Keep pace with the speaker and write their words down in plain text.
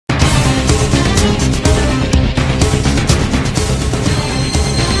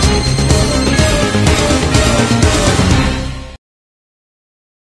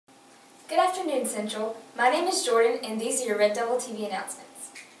afternoon, Central. My name is Jordan, and these are your Red Devil TV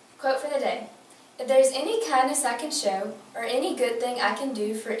announcements. Quote for the day. If there's any kindness I can show, or any good thing I can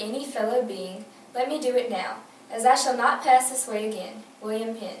do for any fellow being, let me do it now, as I shall not pass this way again.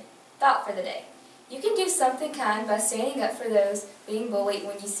 William Penn. Thought for the day. You can do something kind by standing up for those being bullied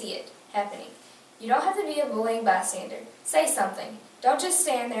when you see it happening. You don't have to be a bullying bystander. Say something. Don't just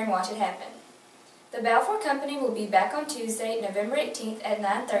stand there and watch it happen. The Balfour Company will be back on Tuesday, November 18th at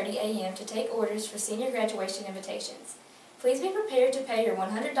 9:30 a.m. to take orders for senior graduation invitations. Please be prepared to pay your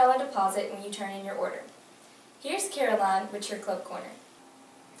 $100 deposit when you turn in your order. Here's Caroline with your Club Corner.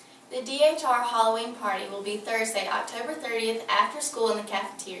 The DHR Halloween party will be Thursday, October 30th after school in the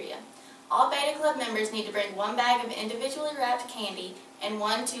cafeteria. All Beta Club members need to bring one bag of individually wrapped candy and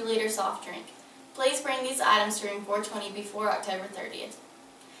one 2-liter soft drink. Please bring these items to room 420 before October 30th.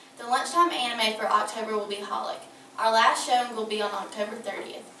 The lunchtime anime for October will be Holic. Our last showing will be on October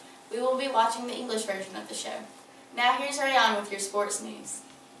 30th. We will be watching the English version of the show. Now here's Rayon with your sports news.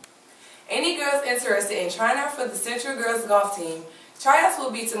 Any girls interested in trying out for the Central Girls Golf Team, tryouts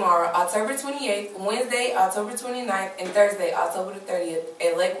will be tomorrow, October 28th, Wednesday, October 29th, and Thursday, October 30th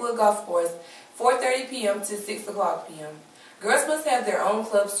at Lakewood Golf Course, 4:30 p.m. to 6 o'clock p.m. Girls must have their own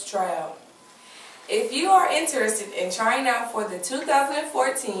clubs to try out. If you are interested in trying out for the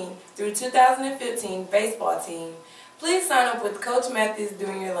 2014 through 2015 baseball team, please sign up with Coach Matthews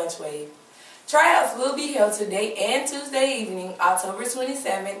during your lunch wave. Tryouts will be held today and Tuesday evening, October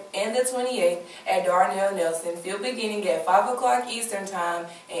 27th and the 28th at Darnell Nelson Field, beginning at 5 o'clock Eastern Time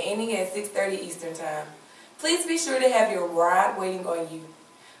and ending at 6:30 Eastern Time. Please be sure to have your ride waiting on you.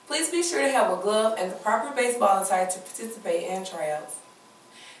 Please be sure to have a glove and the proper baseball attire to participate in tryouts.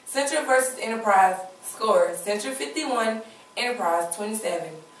 Central versus Enterprise score: Central 51, Enterprise 27.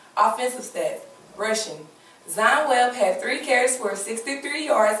 Offensive stats: rushing. Zion Webb had 3 carries for 63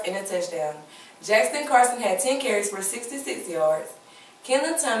 yards and a touchdown. Jackson Carson had 10 carries for 66 yards.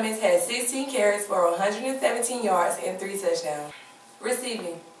 Kenlon Thomas had 16 carries for 117 yards and 3 touchdowns.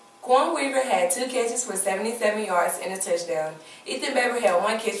 Receiving: Quan Weaver had 2 catches for 77 yards and a touchdown. Ethan Baber had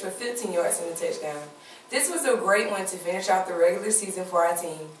 1 catch for 15 yards and a touchdown. This was a great one to finish off the regular season for our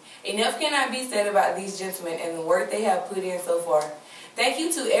team. Enough cannot be said about these gentlemen and the work they have put in so far. Thank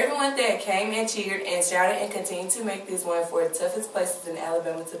you to everyone that came and cheered and shouted and continued to make this one for the toughest places in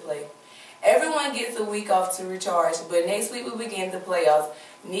Alabama to play. Everyone gets a week off to recharge, but next week we begin the playoffs.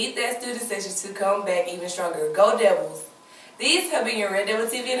 Need that student session to come back even stronger. Go Devils! These have been your Red Devil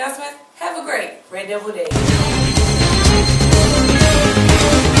TV announcements. Have a great Red Devil Day.